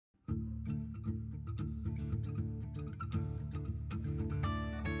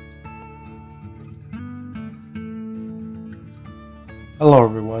Hello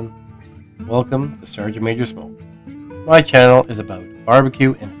everyone, welcome to Sgt-Maj Smoke. My channel is about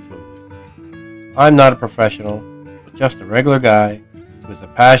barbecue and food. I'm not a professional, but just a regular guy who has a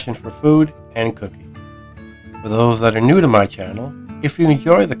passion for food and cooking. For those that are new to my channel, if you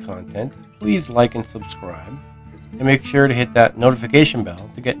enjoy the content, please like and subscribe, and make sure to hit that notification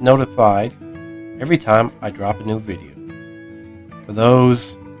bell to get notified every time I drop a new video. For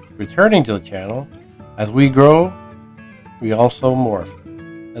those returning to the channel, as we grow, we also morph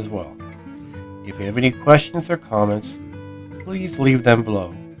as well. If you have any questions or comments, please leave them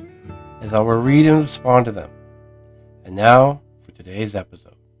below, as I will read and respond to them. And now for today's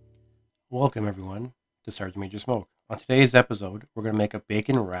episode. Welcome everyone to Sgt-Maj Smoke. On today's episode, we're going to make a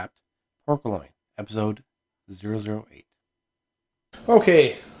bacon wrapped pork loin, episode 008.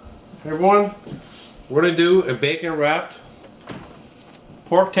 Okay, everyone, we're going to do a bacon wrapped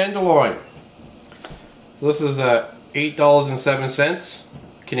pork tenderloin. So this is $8.07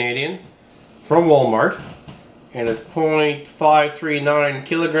 Canadian from Walmart, and it's 0.539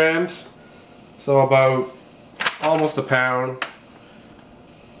 kilograms, so about almost a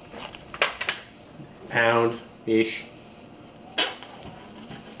pound-ish.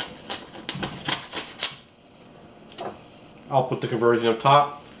 I'll put the conversion up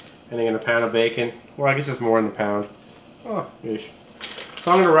top, and then a pound of bacon. Well, I guess it's more than a pound. Ish.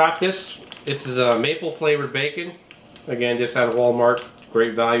 So I'm going to wrap this. This is a maple flavored bacon. Again, just out of Walmart,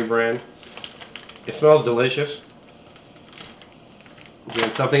 great value brand. It smells delicious.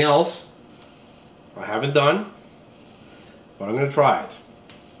 Again, something else I haven't done, but I'm going to try it.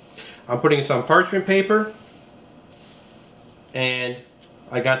 I'm putting some parchment paper, and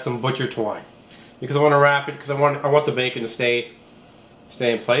I got some butcher twine because I want to wrap it because I want the bacon to stay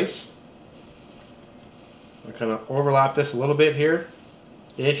in place. I kind of overlap this a little bit here,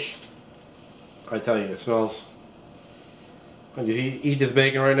 ish. I tell you, it smells. I just eat this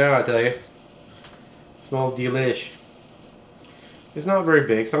bacon right now, I tell you. It smells delish. It's not very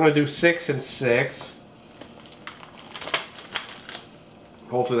big, so I'm going to do 6 and 6.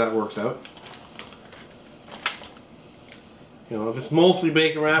 Hopefully that works out. You know, if it's mostly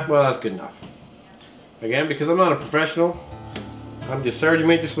bacon wrap, well, that's good enough. Again, because I'm not a professional, I'm just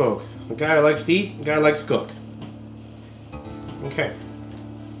Sgt-Maj Smoke. A guy who likes to eat, a guy who likes to cook. Okay.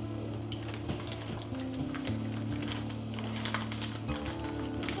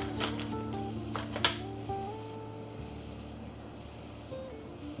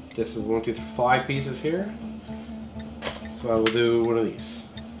 This is 1, 2, 3, 5 pieces here. So I will do one of these.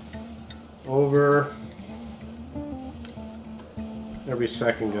 Over every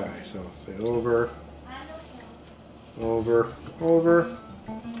second guy. So say over, over, over,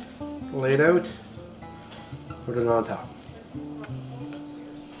 lay it out, put it on top.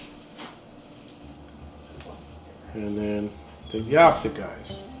 And then take the opposite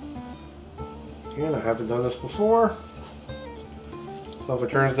guys. Again, I haven't done this before. So if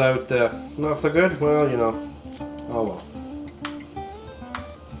it turns out not so good, well, you know, oh well.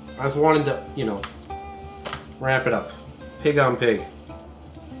 I just wanted to, you know, ramp it up. Pig on pig.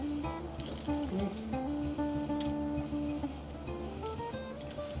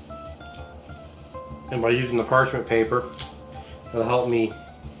 And by using the parchment paper, it'll help me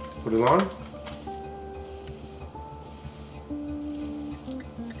put it on.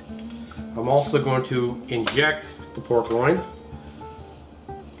 I'm also going to inject the pork loin.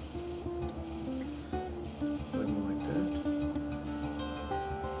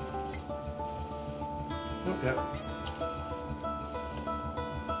 Yep.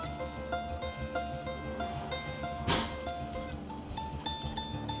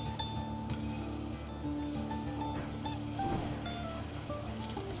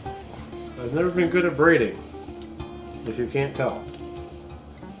 I've never been good at braiding, if you can't tell.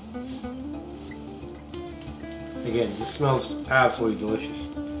 Again, this smells absolutely delicious.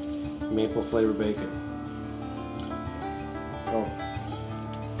 Maple flavored bacon. Oh,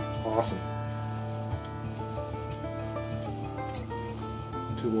 awesome.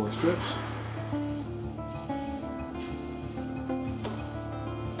 2 more strips.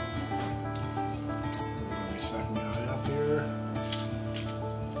 There's our second guy up here.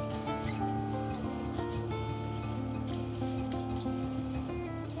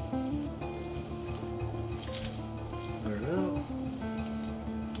 There now.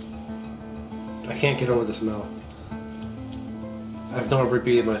 I can't get over the smell. I've not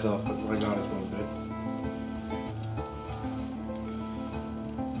repeated myself, but my God, it smells good.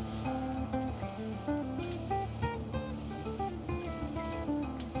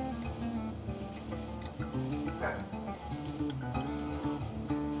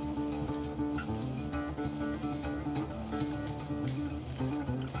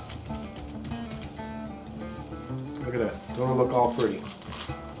 Look at that. Don't look all pretty.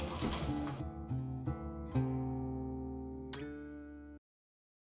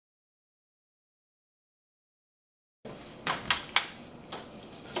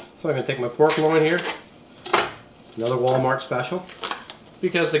 So I'm going to take my pork loin here, another Walmart special,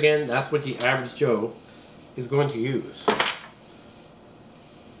 because again, that's what the average Joe is going to use.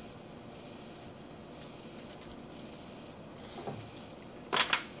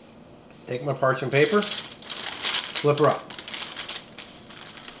 Take my parchment paper, flip her up,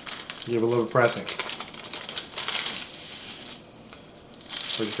 give it a little pressing.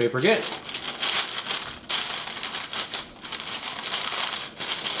 Flip the paper again.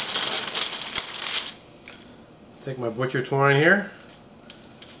 Take my butcher twine here.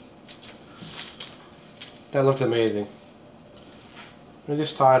 That looks amazing. I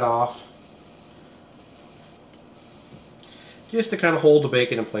just tie it off. Just to kind of hold the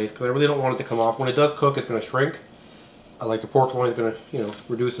bacon in place, because I really don't want it to come off. When it does cook, it's going to shrink. I like the pork loin is going to,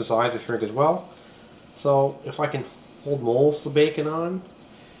 reduce the size and shrink as well. So if I can hold most of the bacon on,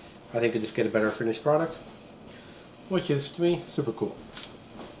 I think I just get a better finished product, which is to me super cool.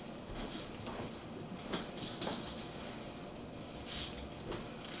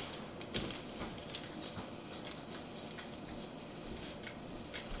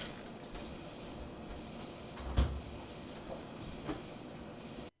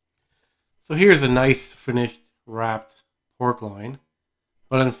 So here's a nice finished wrapped pork loin,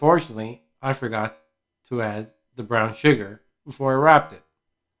 but unfortunately I forgot to add the brown sugar before I wrapped it.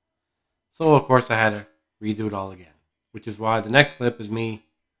 So of course I had to redo it all again, which is why the next clip is me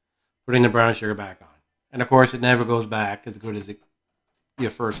putting the brown sugar back on. And of course it never goes back as good as you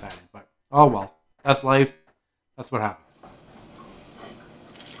first had it, but oh well, that's life, that's what happened.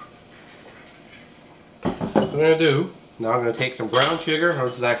 So what I'm going to do, now I'm going to take some brown sugar.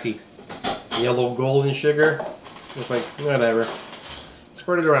 This is actually yellow golden sugar. It's like, whatever.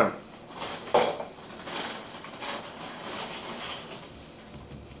 Spread it around.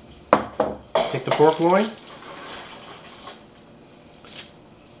 Take the pork loin.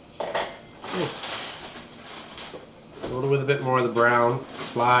 Load it with a bit more of the brown.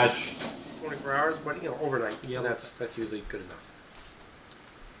 Flash. 24 hours, but overnight. Yeah, that's usually good enough.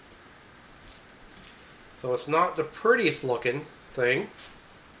 So it's not the prettiest looking thing,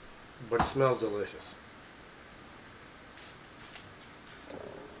 but it smells delicious.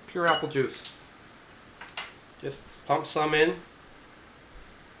 Pure apple juice. Just pump some in.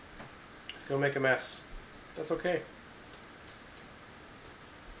 It's gonna make a mess. That's okay.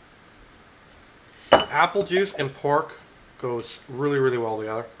 Apple juice and pork goes really, really well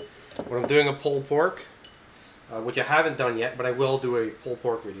together. When I'm doing a pulled pork, which I haven't done yet, but I will do a pulled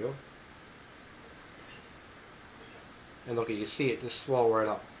pork video. And look, you see it just swell right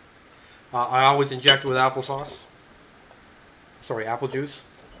up. I always inject it with applesauce. Sorry, apple juice.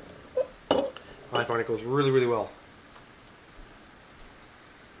 I find it goes really, really well.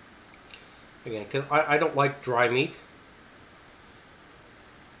 Again, because I don't like dry meat.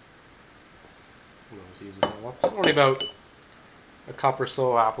 It's only about a cup or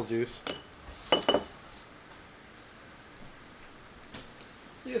so of apple juice.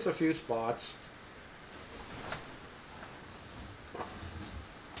 Just a few spots.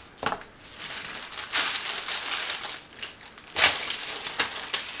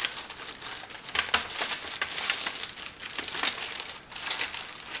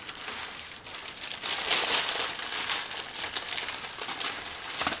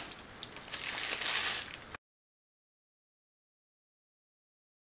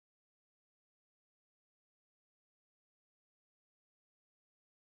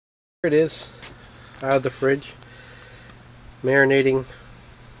 Here it is, out of the fridge, injecting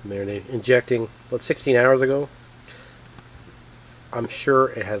about 16 hours ago. I'm sure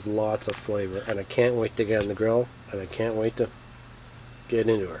it has lots of flavor, and I can't wait to get on the grill, and I can't wait to get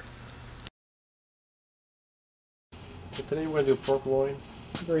into her. So today we're going to do pork loin.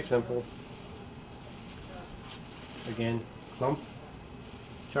 Very simple. Again, clump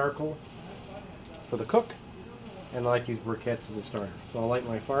charcoal for the cook. And I like to use briquettes as a starter. So I'll light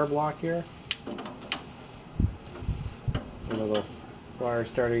my fire block here. Another fire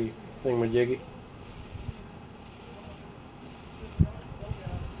starter thingamajiggy.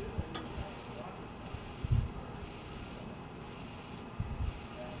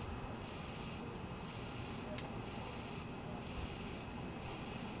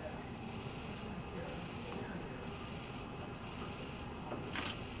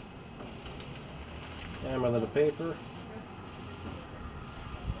 And my little paper.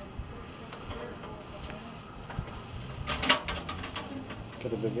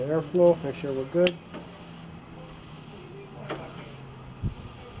 Get a big airflow, make sure we're good.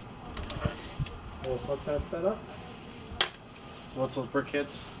 Just let that set up. Once those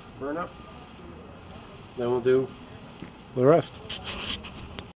briquettes burn up, then we'll do the rest.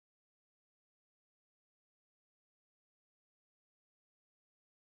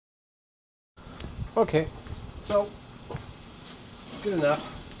 Okay, so good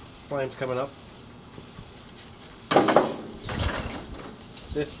enough. Flame's coming up.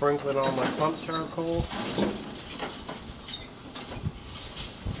 Just sprinkling all my pump charcoal.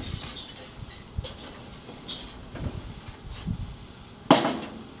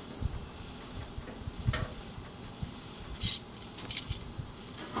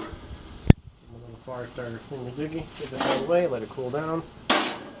 Fire starter thingy jiggy. Get this out of the way, let it cool down.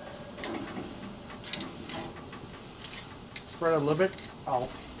 Spread it a little bit. I'll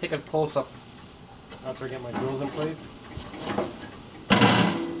take a close up after I get my grills in place.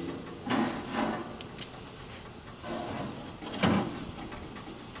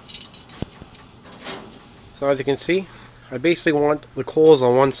 So as you can see, I basically want the coals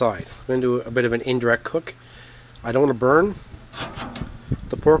on one side. I'm going to do a bit of an indirect cook. I don't want to burn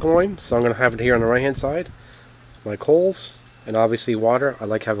the pork loin, so I'm going to have it here on the right hand side. My coals, and obviously water. I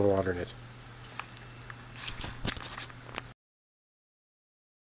like having water in it.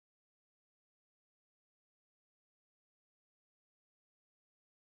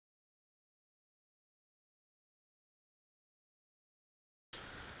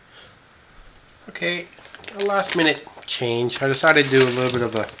 Okay, a last minute change. I decided to do a little bit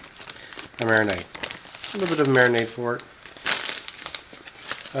of a marinade. A little bit of marinade for it.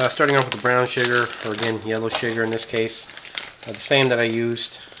 Starting off with the brown sugar, or again yellow sugar in this case. The same that I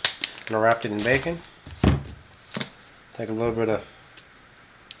used when I wrapped it in bacon. Take a little bit of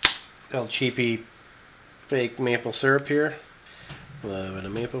El Cheapy fake maple syrup here. A little bit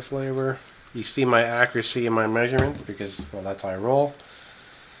of maple flavor. You see my accuracy in my measurements because, well, that's how I roll.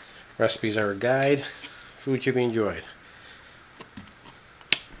 Recipes are a guide. Food should be enjoyed.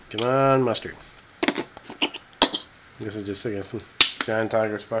 Come on, mustard. This is just again some Giant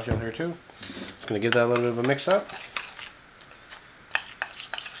Tiger Special here too. Just going to give that a little bit of a mix up.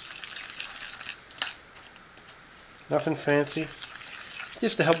 Nothing fancy.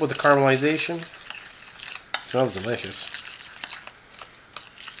 Just to help with the caramelization. It smells delicious.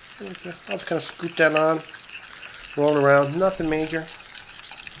 I'll just kind of scoop that on. Roll around. Nothing major.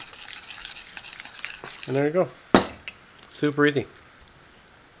 And there you go. Super easy.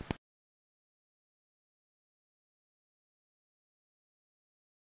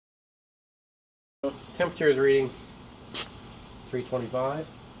 Temperature is reading 325,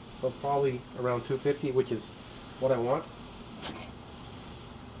 so probably around 250, which is what I want.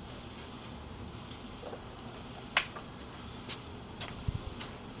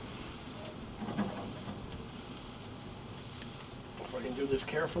 If I can do this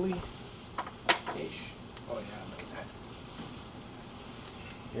carefully. Ish. Oh yeah, look at that.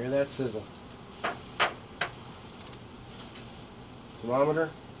 Hear that sizzle.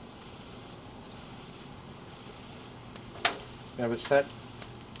 Thermometer. I have it set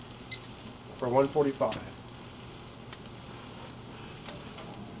for 145.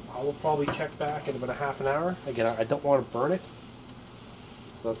 I will probably check back in about a half an hour. Again, I don't want to burn it,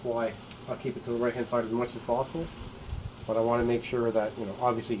 so that's why I'll keep it to the right hand side as much as possible. But I want to make sure that, you know,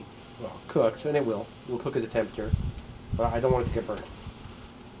 obviously, well, cooks, and it will. We'll cook at the temperature, but I don't want it to get burnt.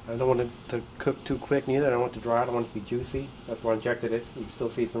 I don't want it to cook too quick neither. I don't want it to dry. I don't want it to be juicy. That's why I injected it. You can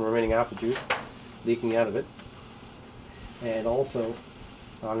still see some remaining apple juice leaking out of it. And also,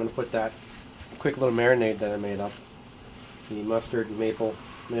 I'm going to put that quick little marinade that I made up. The mustard, maple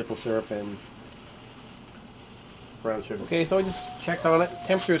syrup, and brown sugar. Okay, so I just checked on it.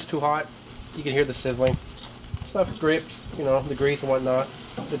 Temperature is too hot. You can hear the sizzling. Stuff drips, you know, the grease and whatnot.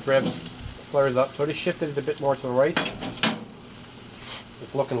 It drips, flares up. So I just shifted it a bit more to the right.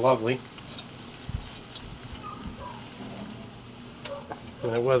 It's looking lovely.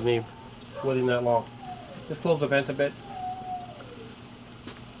 And it wasn't even that long. Just close the vent a bit.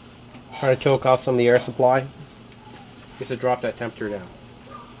 Try to choke off some of the air supply just to drop that temperature down.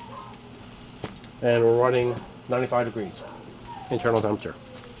 And we're running 95 degrees internal temperature.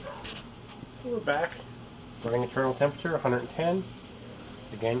 So we're back running internal temperature 110.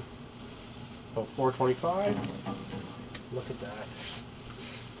 Again, about 425. Look at that.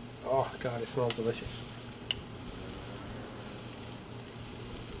 Oh god, it smells delicious.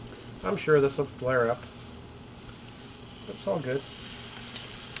 I'm sure this will flare up. It's all good.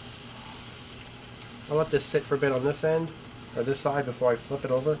 I'll let this sit for a bit on this end, or this side, before I flip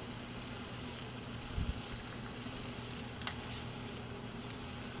it over.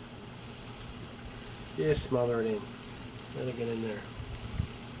 Just smother it in. Let it get in there.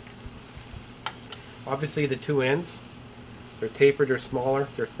 Obviously the two ends, they're tapered, they're smaller,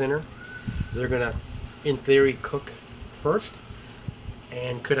 they're thinner. They're gonna, in theory, cook first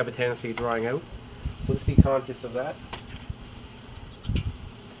and could have a tendency of drying out. So let's be conscious of that.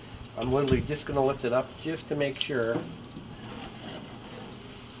 I'm literally just gonna lift it up just to make sure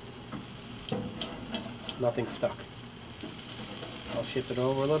nothing's stuck. I'll shift it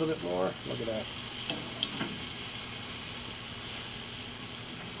over a little bit more. Look at that.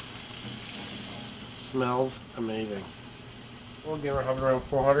 Smells amazing. We'll give her hover around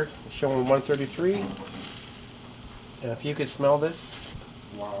 400. It's showing 133. And if you could smell this,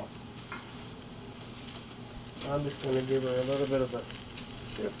 wow. I'm just going to give her a little bit of a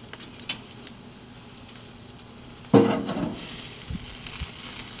shift.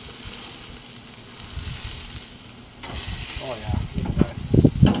 Oh yeah, look at that.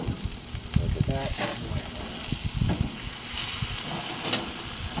 Look at that. Oh boy.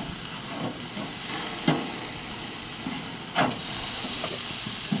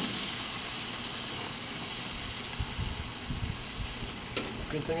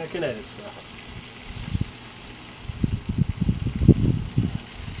 Good thing I can edit stuff.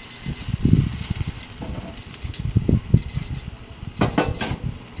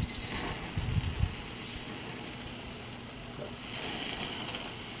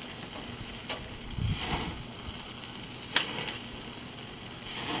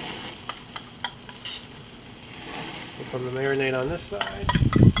 Put the marinade on this side.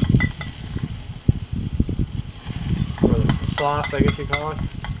 Or the sauce, I guess you call it.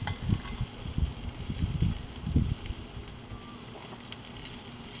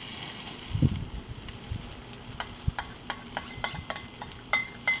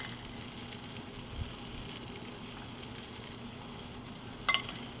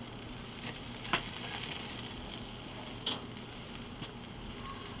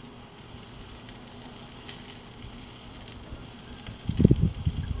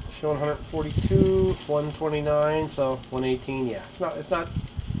 Showing 142, 129, so 118. Yeah, it's not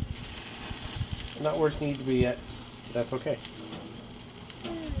where it needs to be yet. But that's okay.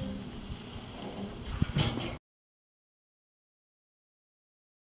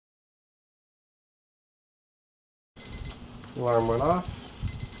 Alarm went off.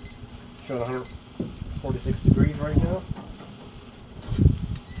 Showing 146 degrees right now.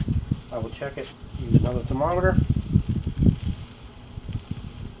 I will check it. Use another thermometer.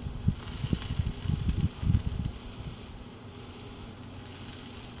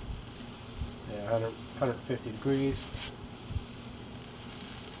 Yeah, 150 degrees.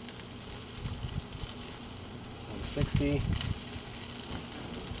 160.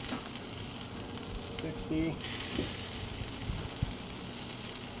 60.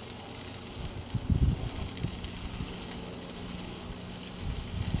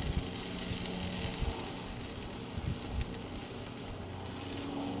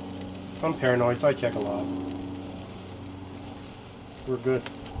 I'm paranoid, so I check a lot. We're good.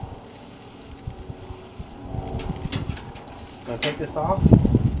 Now take this off,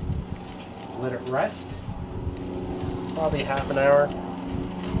 let it rest, probably half an hour,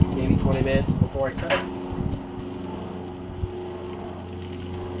 maybe 20 minutes before I cut it.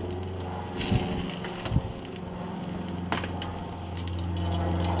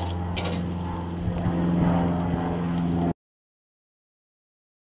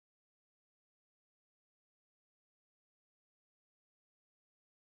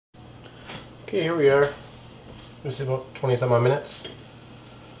 Okay, here we are. This is about 20 some odd minutes.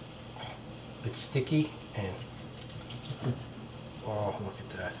 It's sticky and oh, look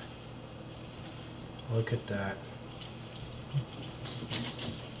at that. Look at that.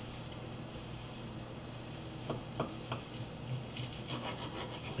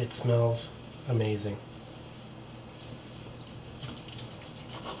 It smells amazing.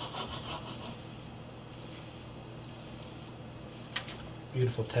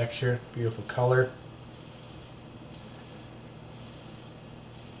 Beautiful texture, beautiful color.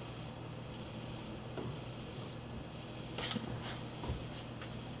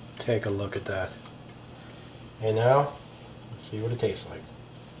 Take a look at that. And now, let's see what it tastes like.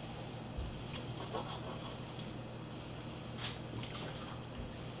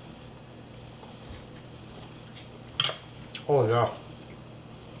 Oh yeah.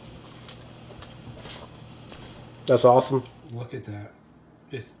 That's awesome. Look at that.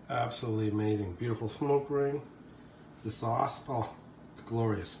 It's absolutely amazing. Beautiful smoke ring. The sauce, oh,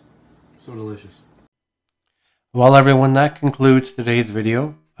 glorious. So delicious. Well everyone, that concludes today's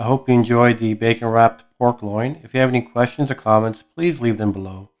video. I hope you enjoyed the bacon wrapped pork loin. If you have any questions or comments, please leave them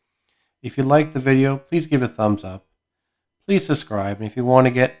below. If you liked the video, please give it a thumbs up. Please subscribe, and if you want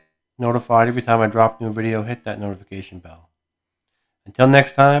to get notified every time I drop a new video, hit that notification bell. Until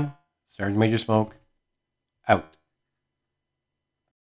next time, Sgt-Maj Smoke, out.